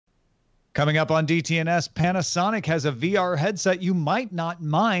Coming up on DTNS, Panasonic has a VR headset you might not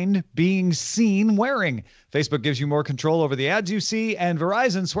mind being seen wearing. Facebook gives you more control over the ads you see, and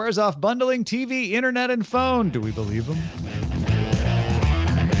Verizon swears off bundling TV, internet, and phone. Do we believe them?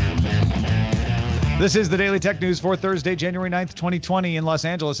 This is the Daily Tech News for Thursday, January 9th, 2020 in Los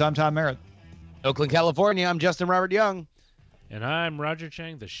Angeles. I'm Tom Merritt. Oakland, California, I'm Justin Robert Young. And I'm Roger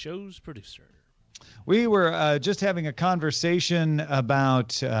Chang, the show's producer. We were just having a conversation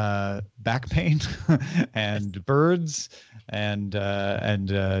about back pain and birds and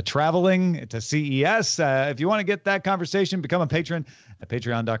traveling to CES. If you want to get that conversation, become a patron at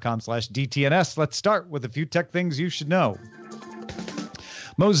patreon.com/DTNS. Let's start with a few tech things you should know.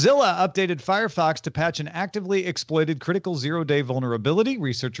 Mozilla updated Firefox to patch an actively exploited critical zero-day vulnerability.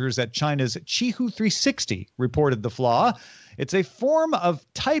 Researchers at China's Qihoo 360 reported the flaw. It's a form of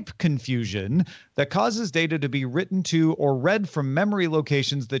type confusion that causes data to be written to or read from memory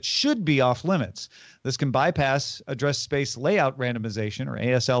locations that should be off limits. This can bypass address space layout randomization, or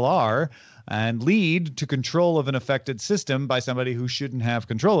ASLR, and lead to control of an affected system by somebody who shouldn't have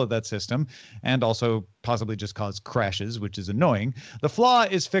control of that system, and also possibly just cause crashes, which is annoying. The flaw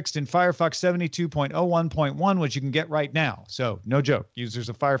is fixed in Firefox 72.01.1, which you can get right now. So no joke, users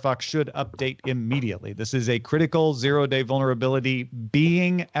of Firefox should update immediately. This is a critical zero-day vulnerability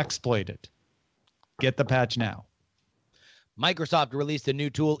being exploited. Get the patch now. Microsoft released a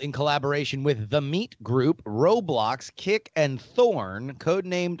new tool in collaboration with the Meet Group, Roblox, Kick, and Thorn,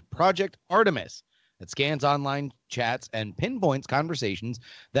 codenamed Project Artemis, that scans online chats and pinpoints conversations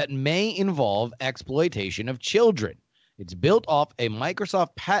that may involve exploitation of children. It's built off a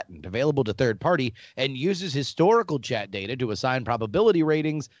Microsoft patent available to third party and uses historical chat data to assign probability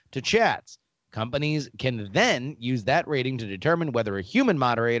ratings to chats. Companies can then use that rating to determine whether a human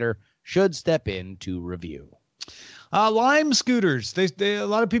moderator should step in to review. Lime scooters. A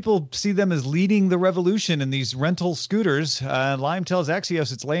lot of people see them as leading the revolution in these rental scooters. Lime tells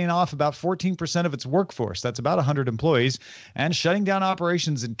Axios it's laying off about 14% of its workforce. That's about 100 employees, and shutting down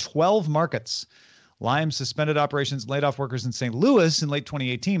operations in 12 markets. Lime suspended operations and laid off workers in St. Louis in late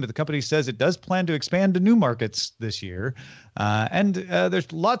 2018, but the company says it does plan to expand to new markets this year. And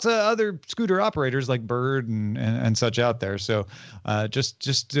there's lots of other scooter operators like Bird and such out there. So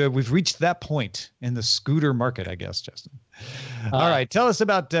we've reached that point in the scooter market, I guess, Justin. All right. Tell us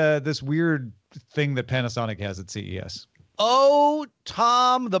about this weird thing that Panasonic has at CES. Oh,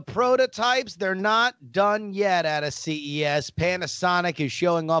 Tom, the prototypes, they're not done yet at a CES. Panasonic is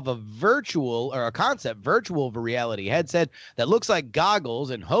showing off a concept virtual reality headset that looks like goggles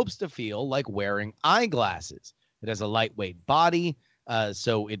and hopes to feel like wearing eyeglasses. It has a lightweight body,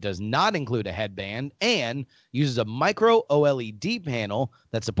 so it does not include a headband, and uses a micro OLED panel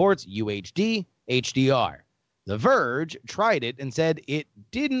that supports UHD, HDR. The Verge tried it and said it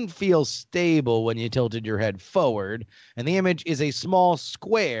didn't feel stable when you tilted your head forward, and the image is a small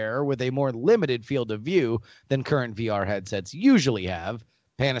square with a more limited field of view than current VR headsets usually have.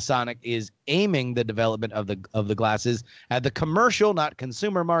 Panasonic is aiming the development of the glasses at the commercial, not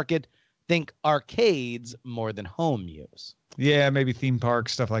consumer market. Think arcades more than home use. Yeah, maybe theme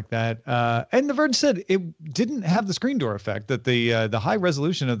parks, stuff like that. And The Verge said it didn't have the screen door effect, that the high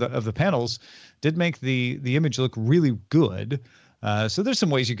resolution of the panels did make the image look really good. So there's some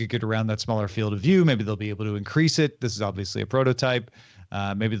ways you could get around that smaller field of view. Maybe they'll be able to increase it. This is obviously a prototype.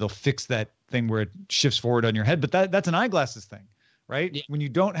 Maybe they'll fix that thing where it shifts forward on your head. But that's an eyeglasses thing, right? Yeah. When you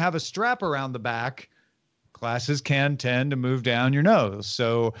don't have a strap around the back, glasses can tend to move down your nose.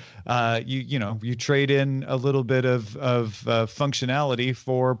 So you trade in a little bit of functionality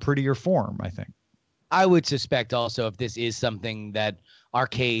for prettier form, I think. I would suspect also if this is something that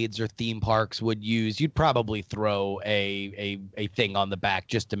arcades or theme parks would use, you'd probably throw a thing on the back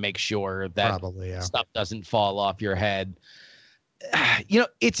just to make sure that stuff doesn't fall off your head.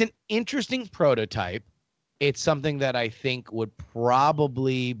 It's an interesting prototype. It's something that I think would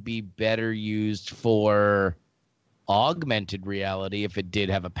probably be better used for augmented reality if it did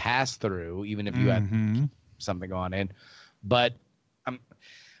have a pass-through, even if you had something on it. But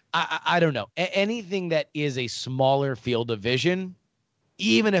I don't know. Anything that is a smaller field of vision,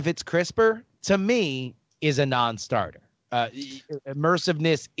 even if it's crisper, to me is a non-starter.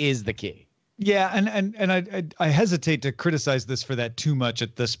 Immersiveness is the key. Yeah, and I hesitate to criticize this for that too much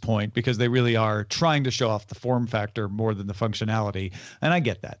at this point, because they really are trying to show off the form factor more than the functionality, and I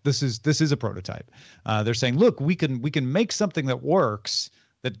get that. This is a prototype. They're saying, look, we can make something that works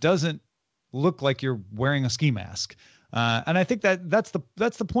that doesn't look like you're wearing a ski mask. And I think that's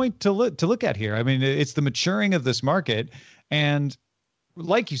the point to look at here. I mean, it's the maturing of this market, and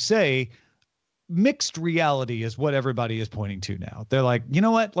like you say, mixed reality is what everybody is pointing to now. They're like, you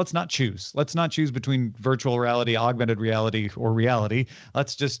know what? Let's not choose. Let's not choose between virtual reality, augmented reality, or reality.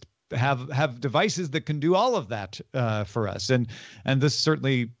 Let's just have devices that can do all of that for us. And this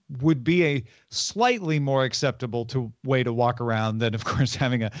certainly would be a slightly more acceptable way to walk around than, of course,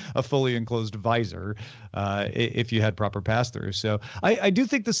 having a fully enclosed visor if you had proper pass-through. So I do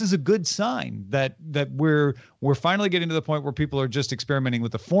think this is a good sign that we're finally getting to the point where people are just experimenting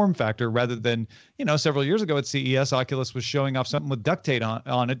with the form factor rather than, several years ago at CES, Oculus was showing off something with duct tape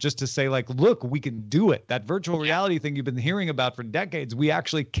on it just to say, like, look, we can do it. That virtual reality thing you've been hearing about for decades, we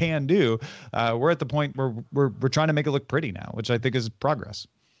actually can do. We're at the point where we're trying to make it look pretty now, which I think is progress.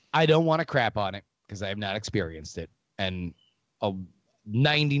 I don't want to crap on it because I have not experienced it. And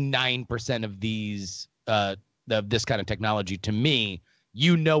 99% of these, this kind of technology, to me,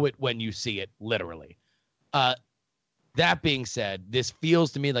 you know it when you see it, literally. That being said, this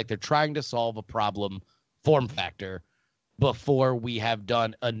feels to me like they're trying to solve a problem form factor before we have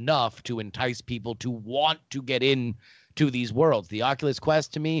done enough to entice people to want to get in to these worlds. The Oculus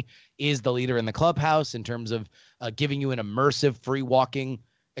Quest, to me, is the leader in the clubhouse in terms of giving you an immersive free walking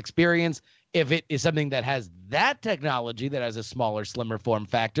experience. If it is something that has that technology that has a smaller, slimmer form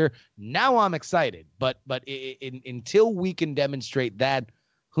factor, now I'm excited. But until we can demonstrate that,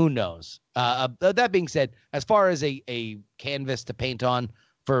 who knows? That being said, as far as a canvas to paint on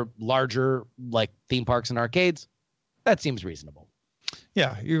for larger, like, theme parks and arcades, that seems reasonable.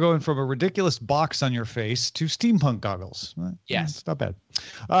 Yeah, you're going from a ridiculous box on your face to steampunk goggles. Yes. It's not bad.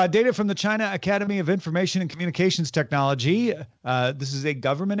 Data from the China Academy of Information and Communications Technology, this is a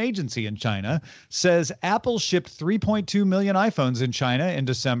government agency in China, says Apple shipped 3.2 million iPhones in China in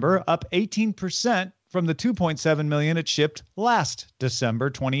December, up 18% from the 2.7 million it shipped last December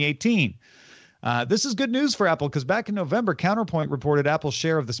 2018. This is good news for Apple because back in November, Counterpoint reported Apple's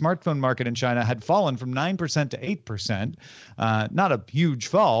share of the smartphone market in China had fallen from 9% to 8%. Not a huge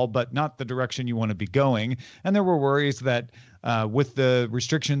fall, but not the direction you want to be going. And there were worries that with the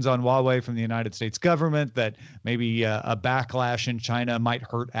restrictions on Huawei from the United States government, that maybe a backlash in China might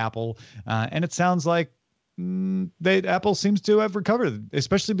hurt Apple. And it sounds like Apple seems to have recovered,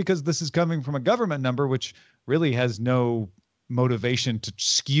 especially because this is coming from a government number, which really has no motivation to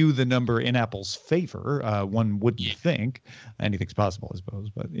skew the number in Apple's favor. One wouldn't think. Anything's possible, I suppose,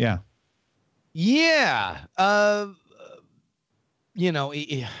 but yeah. Yeah. I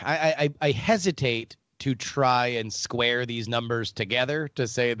hesitate to try and square these numbers together to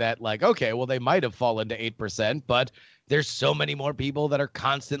say that, like, okay, well, they might have fallen to 8%, but there's so many more people that are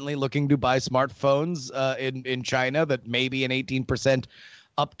constantly looking to buy smartphones in China that maybe an 18%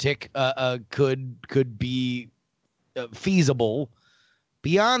 uptick could be feasible.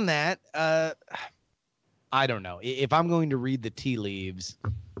 Beyond that, I don't know. If I'm going to read the tea leaves,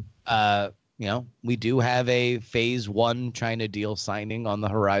 we do have a phase 1 China deal signing on the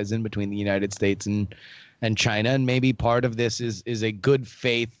horizon between the United States and China, and maybe part of this is a good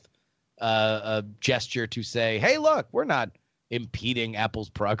faith gesture to say, hey, look, we're not impeding Apple's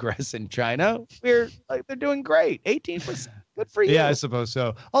progress in China. They're doing great. 18%. Good for you. Yeah, I suppose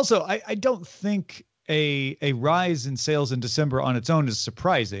so. Also, I don't think a rise in sales in December on its own is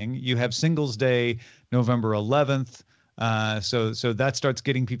surprising. You have Singles Day, November 11th. So that starts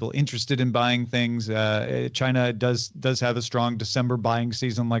getting people interested in buying things. China does have a strong December buying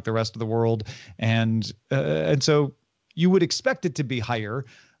season like the rest of the world. And so you would expect it to be higher.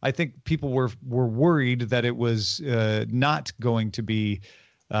 I think people were worried that it was not going to be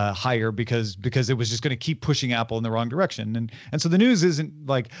higher because it was just going to keep pushing Apple in the wrong direction. And so the news isn't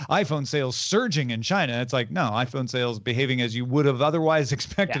like iPhone sales surging in China. It's like, no, iPhone sales behaving as you would have otherwise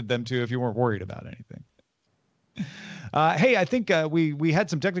expected them to if you weren't worried about anything. Hey, I think we had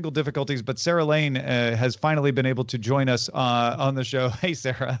some technical difficulties, but Sarah Lane has finally been able to join us on the show. Hey,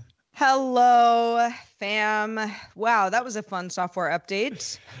 Sarah. Hello, fam. Wow, that was a fun software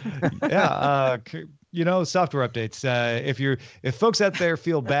update. Yeah, software updates. If folks out there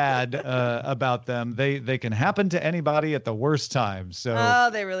feel bad about them, they can happen to anybody at the worst time. So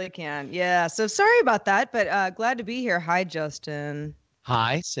they really can. Yeah. So sorry about that, but glad to be here. Hi, Justin.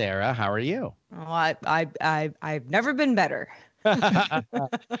 Hi, Sarah. How are you? Oh, I've never been better. I know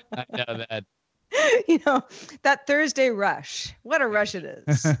that. That Thursday rush. What a rush it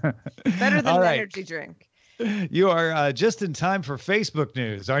is. Better than an energy drink. You are just in time for Facebook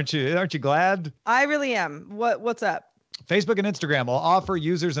news, aren't you? Aren't you glad? I really am. What's up? Facebook and Instagram will offer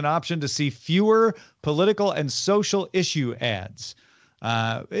users an option to see fewer political and social issue ads.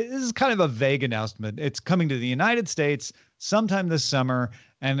 This is kind of a vague announcement. It's coming to the United States sometime this summer,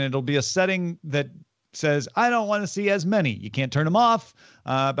 and it'll be a setting that says, I don't want to see as many. You can't turn them off,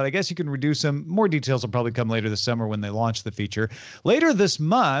 but I guess you can reduce them. More details will probably come later this summer when they launch the feature. Later this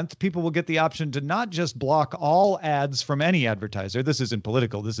month, people will get the option to not just block all ads from any advertiser. This isn't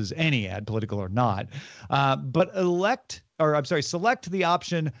political. This is any ad, political or not, but select the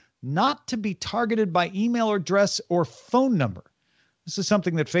option not to be targeted by email address or phone number. This is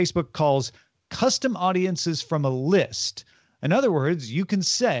something that Facebook calls custom audiences from a list. In other words, you can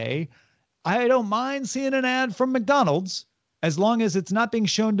say, I don't mind seeing an ad from McDonald's as long as it's not being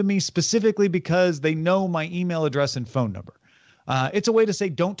shown to me specifically because they know my email address and phone number. It's a way to say,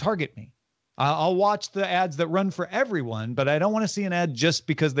 don't target me. I'll watch the ads that run for everyone, but I don't want to see an ad just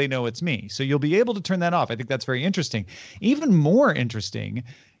because they know it's me. So you'll be able to turn that off. I think that's very interesting. Even more interesting,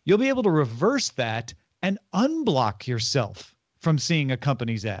 you'll be able to reverse that and unblock yourself from seeing a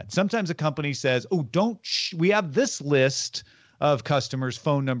company's ad. Sometimes a company says, oh, we have this list of customers'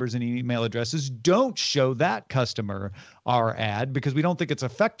 phone numbers and email addresses. Don't show that customer our ad because we don't think it's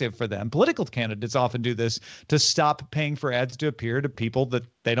effective for them. Political candidates often do this to stop paying for ads to appear to people that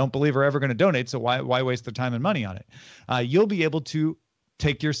they don't believe are ever going to donate. So why waste their time and money on it? You'll be able to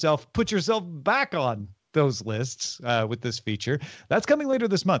put yourself back on those lists with this feature. That's coming later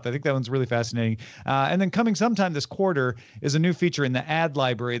this month. I think that one's really fascinating. And then coming sometime this quarter is a new feature in the ad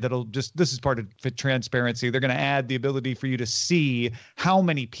library this is part of transparency. They're going to add the ability for you to see how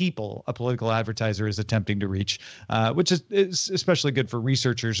many people a political advertiser is attempting to reach, which is especially good for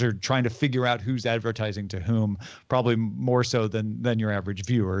researchers who are trying to figure out who's advertising to whom, probably more so than your average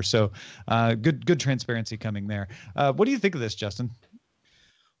viewer. So good transparency coming there. What do you think of this, Justin?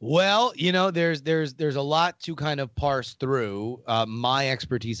 Well, there's a lot to kind of parse through. My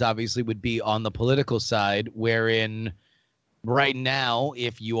expertise obviously would be on the political side, wherein right now,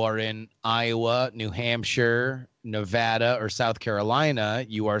 if you are in Iowa, New Hampshire, Nevada, or South Carolina,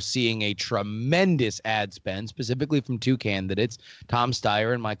 you are seeing a tremendous ad spend, specifically from two candidates, Tom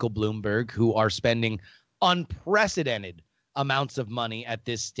Steyer and Michael Bloomberg, who are spending unprecedented amounts of money at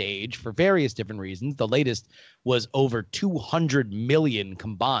this stage for various different reasons. The latest was over 200 million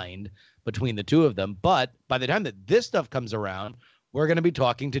combined between the two of them. But by the time that this stuff comes around, we're going to be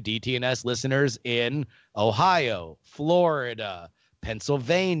talking to DTNS listeners in Ohio, Florida,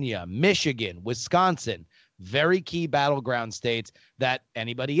 Pennsylvania, Michigan, Wisconsin, very key battleground states that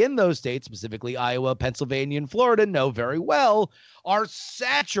anybody in those states, specifically Iowa, Pennsylvania, and Florida, know very well are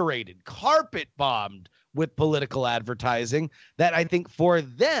saturated, carpet bombed with political advertising, that I think for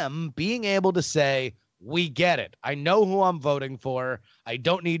them being able to say, we get it. I know who I'm voting for. I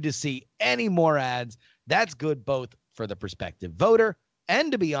don't need to see any more ads. That's good both for the prospective voter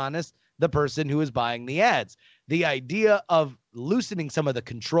and, to be honest, the person who is buying the ads. The idea of loosening some of the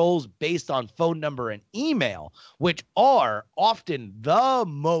controls based on phone number and email, which are often the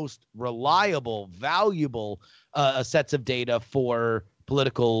most reliable, valuable sets of data for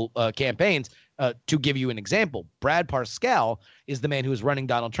political campaigns. To give you an example, Brad Parscale is the man who is running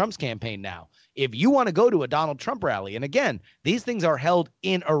Donald Trump's campaign now. If you want to go to a Donald Trump rally, and again, these things are held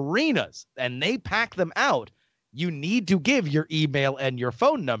in arenas and they pack them out, you need to give your email and your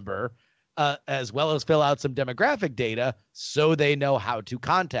phone number, as well as fill out some demographic data so they know how to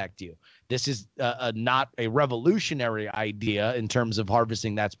contact you. This is not a revolutionary idea in terms of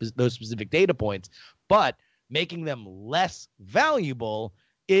harvesting those specific data points, but making them less valuable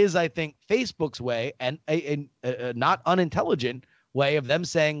is, I think, Facebook's way, and a not unintelligent way of them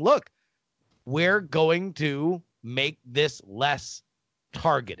saying, look, we're going to make this less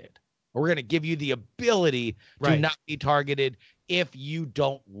targeted. We're going to give you the ability to not be targeted if you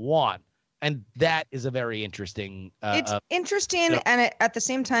don't want. And that is a very interesting. It's interesting. And at the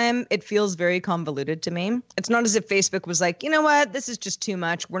same time, it feels very convoluted to me. It's not as if Facebook was like, you know what, this is just too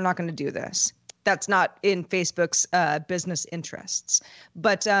much. We're not going to do this. That's not in Facebook's business interests.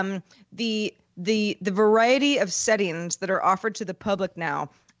 But the variety of settings that are offered to the public now,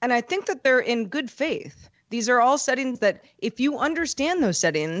 and I think that they're in good faith. These are all settings that if you understand those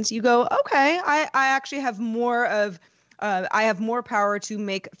settings, you go, okay, I actually have more of, I have more power to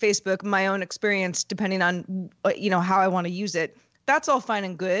make Facebook my own experience depending on, how I want to use it. That's all fine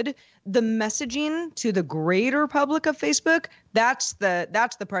and good. The messaging to the greater public of Facebook, that's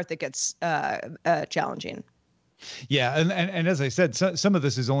the part that gets challenging. Yeah, and as I said, some of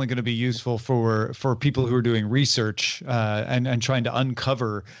this is only going to be useful for people who are doing research and trying to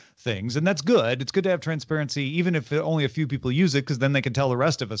uncover things, and that's good. It's good to have transparency, even if only a few people use it, because then they can tell the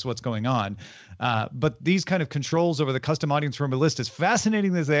rest of us what's going on. But these kind of controls over the custom audience from a list, as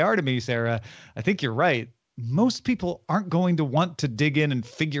fascinating as they are to me, Sarah, I think you're right. Most people aren't going to want to dig in and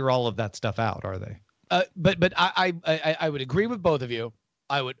figure all of that stuff out, are they? But I would agree with both of you.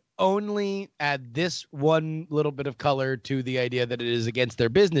 I would only add this one little bit of color to the idea that it is against their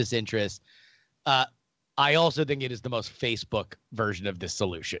business interests. I also think it is the most Facebook version of this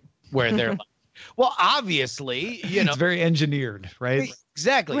solution, where they're like, well, obviously, it's very engineered, right?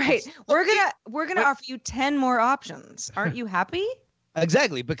 Exactly. Right. We're gonna offer you 10 more options. Aren't you happy?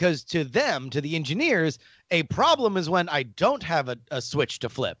 Exactly, because to them, to the engineers, a problem is when I don't have a switch to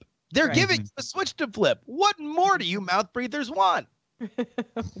flip. They're giving you a switch to flip. What more do you mouth breathers want? Oh,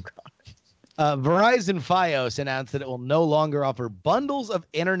 God. Verizon Fios announced that it will no longer offer bundles of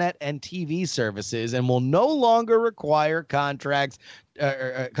internet and TV services and will no longer require contracts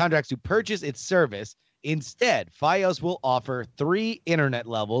to purchase its service. Instead, Fios will offer 3 internet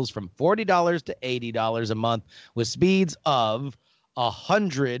levels from $40 to $80 a month with speeds of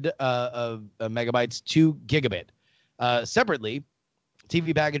 100 megabytes to gigabit. Separately,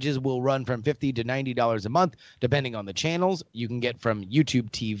 TV packages will run from $50 to $90 a month, depending on the channels. You can get from YouTube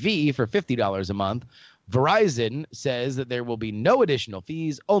TV for $50 a month. Verizon says that there will be no additional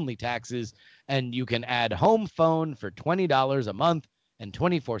fees, only taxes, and you can add home phone for $20 a month and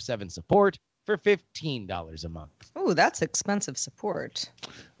 24/7 support for $15 a month. Oh, that's expensive support.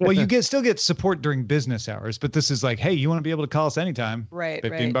 Well, you still get support during business hours, but this is like, hey, you want to be able to call us anytime? Right.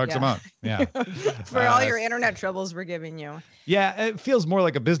 $15 a month. Yeah. For all your internet troubles we're giving you. Yeah, it feels more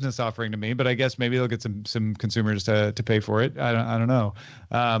like a business offering to me, but I guess maybe they'll get some consumers to pay for it. I don't know.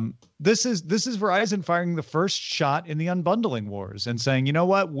 This is Verizon firing the first shot in the unbundling wars and saying, you know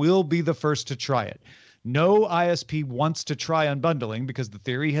what, we'll be the first to try it. No ISP wants to try unbundling because the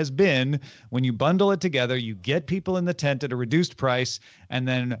theory has been when you bundle it together, you get people in the tent at a reduced price, and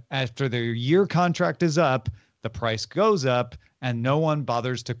then after their year contract is up, the price goes up and no one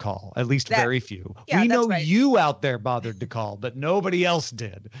bothers to call, at least very few. Yeah, we know you out there bothered to call, but nobody else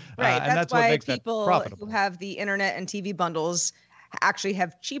did. Right. And that's why what makes people that profitable. who have the internet and TV bundles actually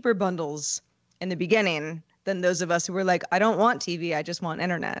have cheaper bundles in the beginning than those of us who were like, I don't want TV, I just want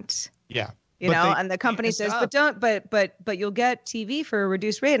internet. Yeah. And the company says, but you'll get TV for a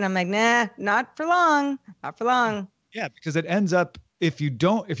reduced rate. And I'm like, nah, not for long. Yeah, because it ends up, if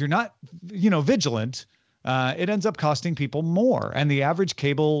you're not, vigilant, it ends up costing people more. And the average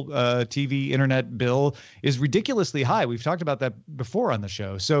cable TV internet bill is ridiculously high. We've talked about that before on the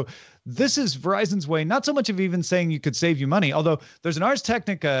show. So this is Verizon's way, not so much of even saying you could save you money, although there's an Ars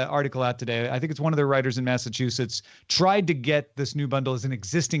Technica article out today. I think it's one of their writers in Massachusetts tried to get this new bundle as an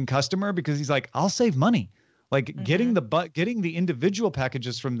existing customer because he's like, I'll save money. Like getting the individual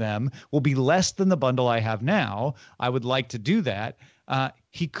packages from them will be less than the bundle I have now. I would like to do that.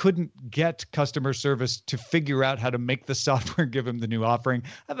 He couldn't get customer service to figure out how to make the software give him the new offering.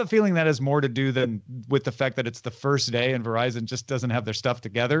 I have a feeling that has more to do than with the fact that it's the first day and Verizon just doesn't have their stuff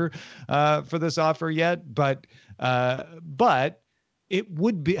together for this offer yet. But it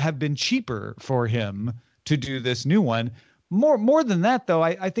would have been cheaper for him to do this new one. More than that, though,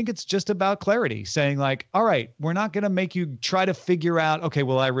 I think it's just about clarity, saying like, all right, we're not going to make you try to figure out, okay,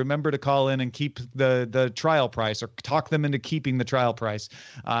 well, I remember to call in and keep the trial price or talk them into keeping the trial price.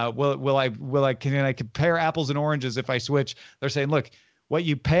 Can I compare apples and oranges if I switch? They're saying, look, what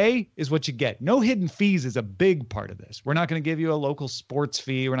you pay is what you get. No hidden fees is a big part of this. We're not going to give you a local sports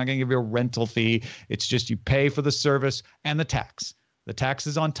fee. We're not going to give you a rental fee. It's just you pay for the service and the tax. The tax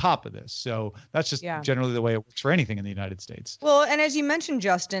is on top of this. So that's just generally the way it works for anything in the United States. Well, and as you mentioned,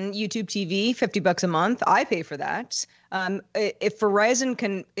 Justin, YouTube TV, $50 a month. I pay for that. If Verizon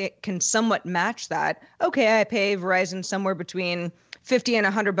can somewhat match that, okay, I pay Verizon somewhere between $50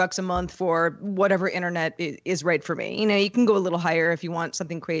 and $100 a month for whatever internet is right for me. You can go a little higher if you want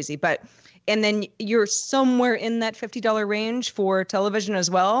something crazy, and then you're somewhere in that $50 range for television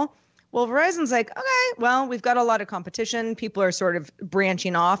as well. Well, Verizon's like, okay, well, we've got a lot of competition. People are sort of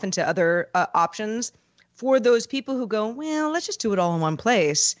branching off into other options. For those people who go, well, let's just do it all in one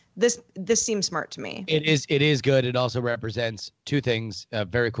place. This seems smart to me. It is good. It also represents two things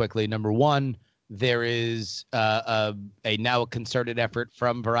very quickly. Number one, there is a now concerted effort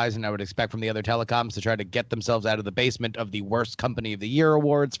from Verizon, I would expect from the other telecoms, to try to get themselves out of the basement of the worst company of the year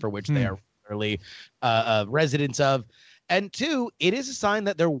awards, for which they are really residents of. And two, it is a sign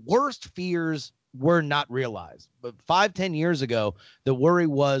that their worst fears were not realized. But 5-10 years ago, the worry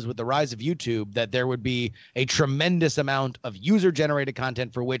was with the rise of YouTube that there would be a tremendous amount of user-generated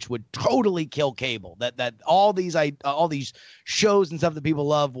content for which would totally kill cable. That all these shows and stuff that people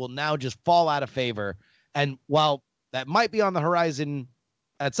love will now just fall out of favor. And while that might be on the horizon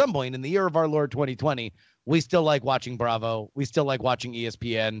at some point in the year of our Lord 2020, we still like watching Bravo. We still like watching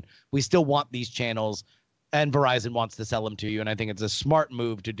ESPN. We still want these channels. And Verizon wants to sell them to you. And I think it's a smart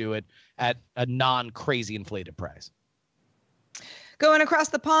move to do it at a non-crazy inflated price. Going across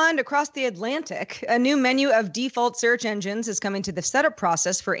the pond, across the Atlantic, a new menu of default search engines is coming to the setup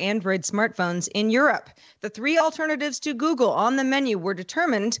process for Android smartphones in Europe. The 3 alternatives to Google on the menu were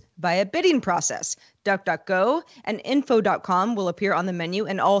determined by a bidding process. DuckDuckGo and Info.com will appear on the menu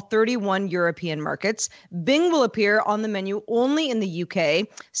in all 31 European markets. Bing will appear on the menu only in the UK.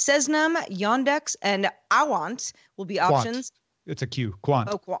 Cesnam, Yandex, and Awant will be options. It's a Q. Quant.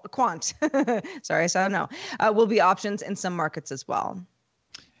 Oh, Quant. Sorry, I said no. Will be options in some markets as well.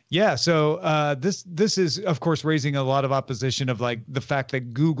 Yeah, so this is, of course, raising a lot of opposition of like the fact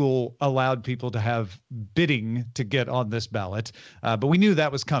that Google allowed people to have bidding to get on this ballot. But we knew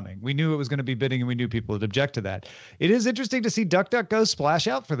that was coming. We knew it was going to be bidding, and we knew people would object to that. It is interesting to see DuckDuckGo splash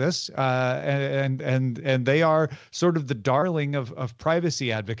out for this, and they are sort of the darling of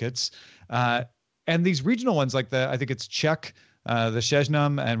privacy advocates. And these regional ones, like I think it's Czech, the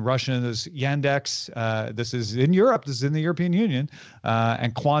Cesnam, and Russian is Yandex. This is in Europe. This is in the European Union.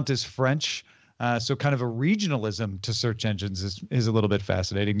 And Quant is French. So kind of a regionalism to search engines is a little bit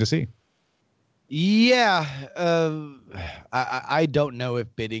fascinating to see. Yeah. I don't know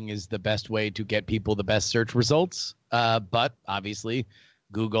if bidding is the best way to get people the best search results. But obviously,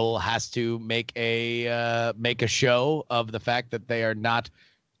 Google has to make a show of the fact that they are not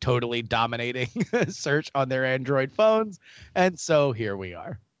totally dominating search on their Android phones. And so here we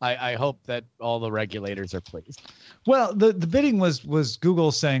are. I hope that all the regulators are pleased. Well, the bidding was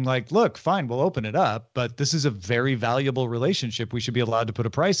Google saying like, look, fine, we'll open it up, but this is a very valuable relationship. We should be allowed to put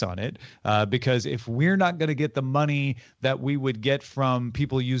a price on it because if we're not going to get the money that we would get from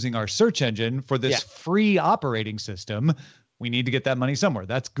people using our search engine for this free operating system, we need to get that money somewhere.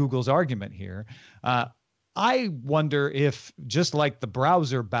 That's Google's argument here. I wonder if, just like the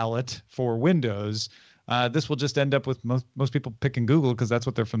browser ballot for Windows, this will just end up with most people picking Google because that's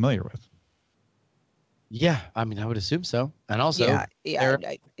what they're familiar with. Yeah, I mean, I would assume so. And also, they're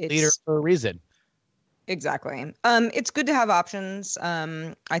a leader for a reason. Exactly. It's good to have options.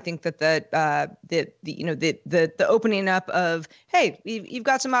 I think that the opening up of, hey, you've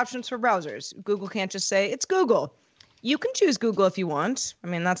got some options for browsers. Google can't just say it's Google. You can choose Google if you want. I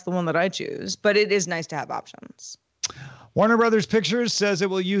mean, that's the one that I choose, but it is nice to have options. Warner Brothers Pictures says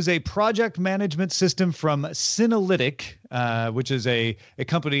it will use a project management system from Synalytic, which is a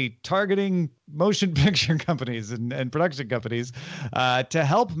company targeting motion picture companies and production companies to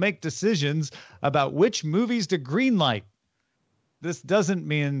help make decisions about which movies to greenlight. This doesn't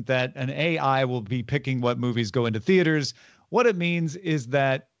mean that an AI will be picking what movies go into theaters. What it means is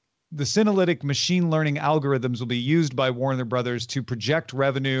that the Synalytic machine learning algorithms will be used by Warner Brothers to project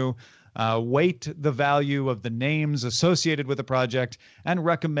revenue, weight the value of the names associated with the project, and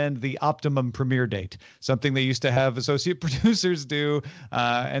recommend the optimum premiere date, something they used to have associate producers do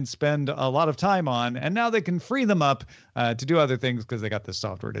and spend a lot of time on. And now they can free them up to do other things because they got this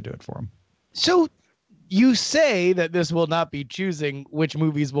software to do it for them. So you say that this will not be choosing which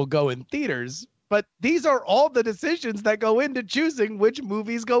movies will go in theaters, but these are all the decisions that go into choosing which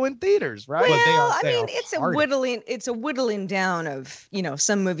movies go in theaters, right? Well, it's a whittling down of,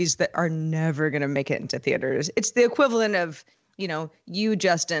 some movies that are never going to make it into theaters. It's the equivalent of, you,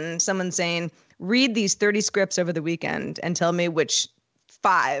 Justin, someone saying, read these 30 scripts over the weekend and tell me which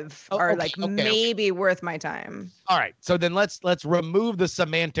 5 are maybe worth my time. All right. So then let's remove the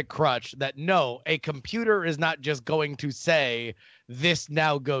semantic crutch that no, a computer is not just going to say this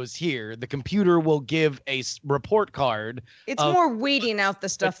now goes here. The computer will give a report card. It's more weeding out the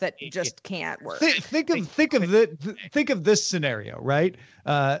stuff that just can't work. Think of this scenario, right?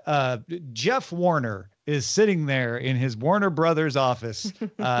 Jeff Warner is sitting there in his Warner Brothers office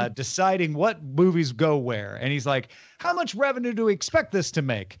deciding what movies go where. And he's like, how much revenue do we expect this to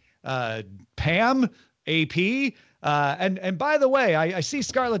make? Pam, AP, and by the way, I see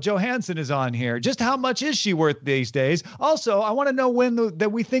Scarlett Johansson is on here. Just how much is she worth these days? Also, I want to know when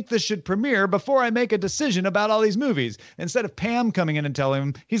that we think this should premiere before I make a decision about all these movies. Instead of Pam coming in and telling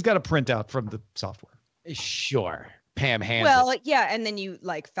him he's got a printout from the software. Sure. Pam hands Well, yeah, and then you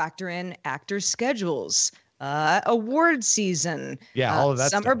factor in actors' schedules, award season, all of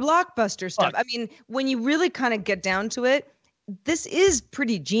that summer stuff. Blockbuster stuff. I mean, when you really kind of get down to it, this is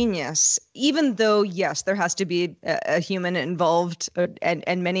pretty genius, even though, yes, there has to be a human involved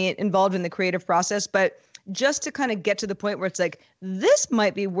and many involved in the creative process. But just to kind of get to the point where it's like, this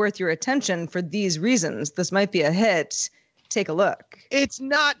might be worth your attention for these reasons. This might be a hit. Take a look. It's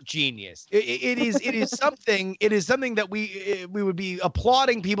not genius. It is something. It is something that we would be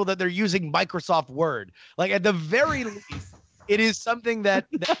applauding people that they're using Microsoft Word. Like at the very least, It is something that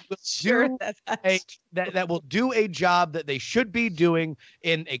will Sure, that will do a job that they should be doing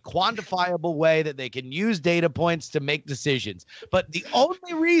in a quantifiable way that they can use data points to make decisions. But the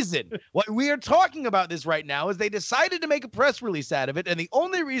only reason why we are talking about this right now is they decided to make a press release out of it. And the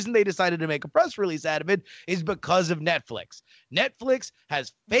only reason they decided to make a press release out of it is because of Netflix. Netflix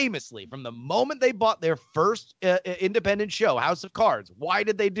has famously, from the moment they bought their first independent show, House of Cards, why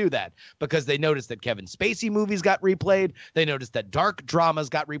did they do that? Because they noticed that Kevin Spacey movies got replayed. They noticed that dark dramas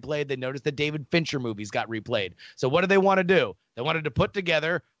got replayed. They noticed that David Fincher movies got replayed. So what did they want to do? They wanted to put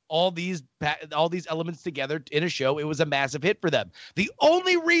together all these elements together in a show. It was a massive hit for them. The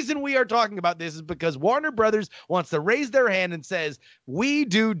only reason we are talking about this is because Warner Brothers wants to raise their hand and says, we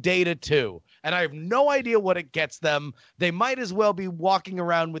do data too. And I have no idea what it gets them. They might as well be walking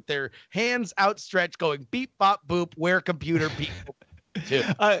around with their hands outstretched going beep, bop, boop, where computer people too.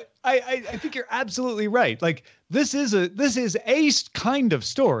 I think you're absolutely right. Like this is a kind of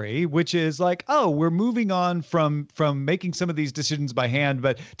story, which is like, oh, we're moving on from making some of these decisions by hand,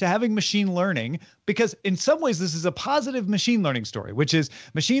 but to having machine learning, because in some ways this is a positive machine learning story, which is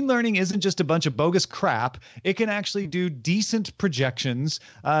machine learning isn't just a bunch of bogus crap. It can actually do decent projections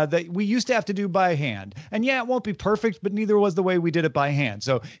that we used to have to do by hand. And yeah, it won't be perfect, but neither was the way we did it by hand.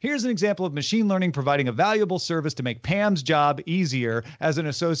 So here's an example of machine learning providing a valuable service to make Pam's job easier as an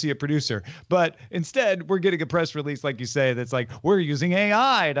associate producer. But instead, we're getting a press release, like you say, that's like, we're using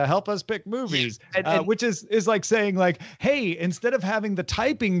AI to help us pick movies, which is like saying like, hey, instead of having the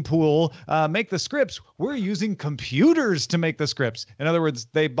typing pool make the scripts, we're using computers to make the scripts. In other words,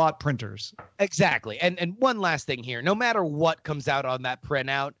 they bought printers. Exactly. And one last thing here, no matter what comes out on that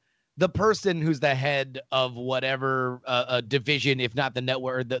printout, the person who's the head of whatever division, if not the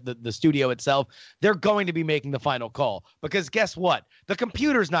network, the studio itself, they're going to be making the final call. Because guess what? The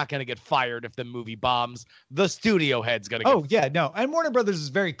computer's not going to get fired if the movie bombs. The studio head's going to get fired. Yeah, no. And Warner Brothers is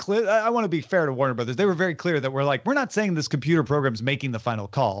very clear. I want to be fair to Warner Brothers. They were very clear that we're not saying this computer program's making the final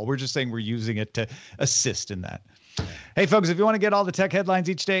call. We're just saying we're using it to assist in that. Hey, folks, if you want to get all the tech headlines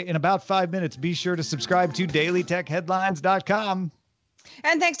each day in about 5 minutes, be sure to subscribe to dailytechheadlines.com.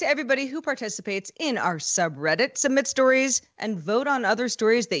 And thanks to everybody who participates in our subreddit. Submit stories and vote on other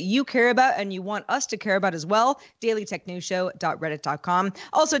stories that you care about and you want us to care about as well. dailytechnewsshow.reddit.com.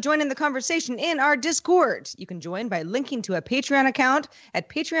 Also, join in the conversation in our Discord. You can join by linking to a Patreon account at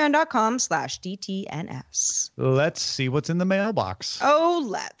patreon.com/DTNS. Let's see what's in the mailbox. Oh,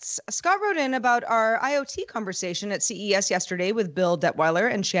 let's. Scott wrote in about our IoT conversation at CES yesterday with Bill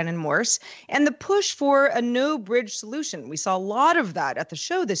Detweiler and Shannon Morse and the push for a no-bridge solution. We saw a lot of that at the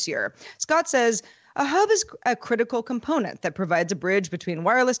show this year. Scott says, a hub is a critical component that provides a bridge between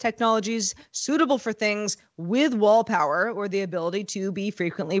wireless technologies suitable for things with wall power or the ability to be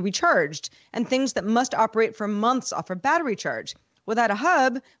frequently recharged and things that must operate for months off a battery charge. Without a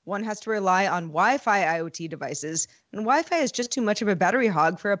hub, one has to rely on Wi-Fi IoT devices, and Wi-Fi is just too much of a battery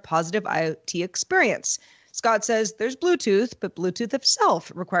hog for a positive IoT experience. Scott says there's Bluetooth, but Bluetooth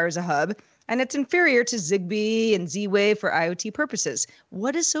itself requires a hub, and it's inferior to Zigbee and Z-Wave for IoT purposes.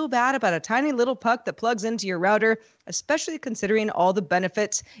 What is so bad about a tiny little puck that plugs into your router, especially considering all the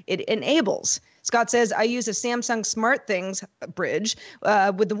benefits it enables? Scott says, I use a Samsung SmartThings bridge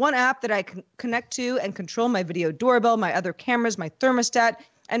with the one app that I can connect to and control my video doorbell, my other cameras, my thermostat,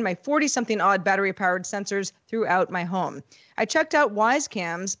 and my 40-something odd battery-powered sensors throughout my home. I checked out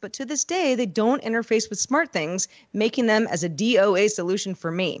Wisecams, but to this day, they don't interface with SmartThings, making them as a DOA solution for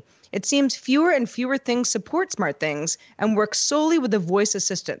me. It seems fewer and fewer things support SmartThings and work solely with the voice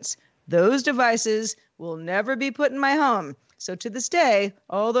assistants. Those devices will never be put in my home. So to this day,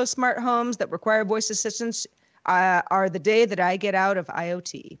 all those smart homes that require voice assistants are the day that I get out of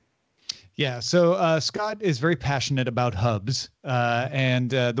IoT. Yeah, so Scott is very passionate about hubs.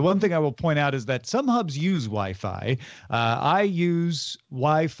 And the one thing I will point out is that some hubs use Wi-Fi. I use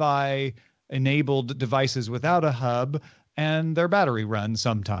Wi-Fi enabled devices without a hub, and their battery runs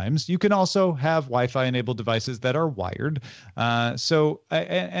sometimes. You can also have Wi-Fi enabled devices that are wired. I change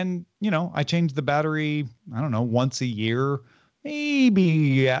the battery, I don't know, once a year.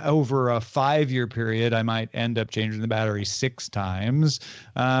 Maybe over a 5-year period, I might end up changing the battery 6 times.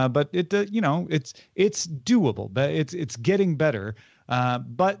 But it's doable. But it's getting better.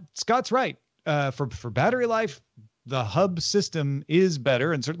 But Scott's right. For battery life, the hub system is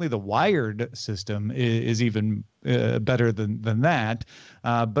better, and certainly the wired system is even better than that.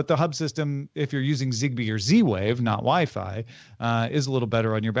 But the hub system, if you're using Zigbee or Z-Wave, not Wi-Fi, is a little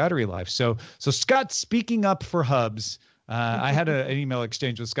better on your battery life. So Scott, speaking up for hubs. I had an email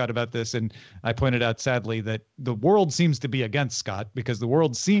exchange with Scott about this, and I pointed out sadly that the world seems to be against Scott because the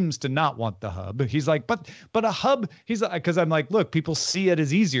world seems to not want the hub. He's like, but a hub. He's like, because I'm like, look, people see it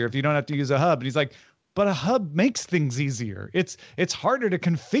as easier if you don't have to use a hub. And he's like, but a hub makes things easier. It's harder to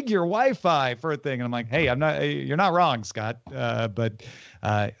configure Wi-Fi for a thing. And I'm like, hey, you're not wrong, Scott. But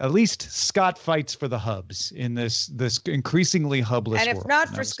at least Scott fights for the hubs in this increasingly hubless world. And if not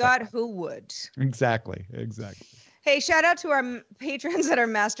for Scott, who would? Exactly. Hey, shout out to our patrons at our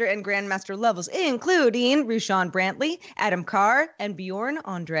master and grandmaster levels, including Rushan Brantley, Adam Carr, and Bjorn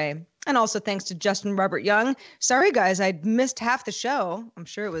Andre. And also thanks to Justin Robert Young. Sorry, guys, I missed half the show. I'm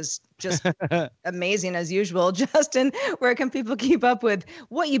sure it was just amazing as usual. Justin, where can people keep up with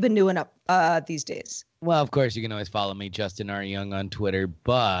what you've been doing up these days? Well, of course, you can always follow me, Justin R. Young, on Twitter.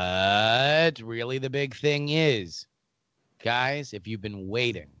 But really the big thing is, guys, if you've been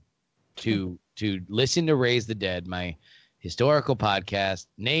waiting to listen to Raise the Dead, my historical podcast,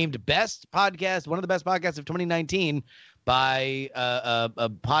 named best podcast, one of the best podcasts of 2019 by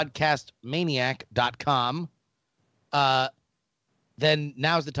podcastmaniac.com, then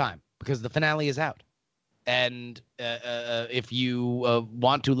now's the time because the finale is out. And if you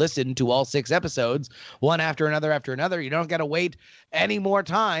want to listen to all 6 episodes, one after another, you don't got to wait any more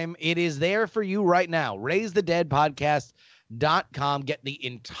time. It is there for you right now. RaiseTheDeadPodcast.com. Get the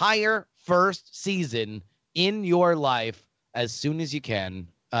entire first season in your life as soon as you can.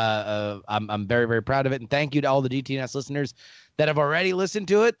 I'm very, very proud of it. And thank you to all the DTNS listeners that have already listened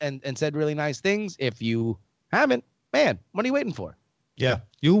to it and said really nice things. If you haven't, man, what are you waiting for? Yeah,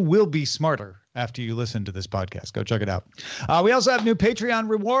 you will be smarter after you listen to this podcast. Go check it out. We also have new Patreon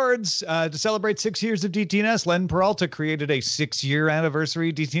rewards to celebrate 6 years of DTNS. Len Peralta created a 6-year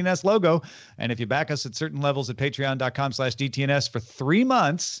anniversary DTNS logo. And if you back us at certain levels at patreon.com/DTNS for 3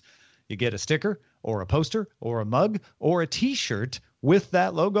 months, you get a sticker or a poster or a mug or a T-shirt with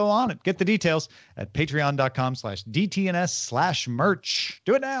that logo on it. Get the details at patreon.com/DTNS/merch.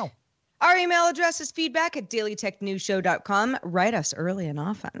 Do it now. Our email address is feedback@dailytechnewsshow.com. Write us early and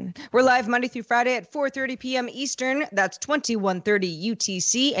often. We're live Monday through Friday at 4:30 p.m. Eastern. That's 21:30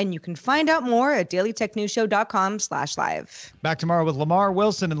 UTC. And you can find out more at dailytechnewsshow.com/live. Back tomorrow with Lamarr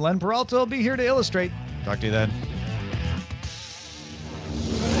Wilson and Len Peralta will be here to illustrate. Talk to you then.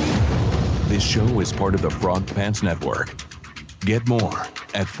 This show is part of the Frog Pants Network. Get more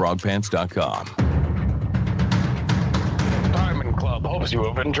at frogpants.com. Diamond Club hopes you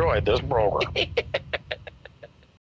have enjoyed this program.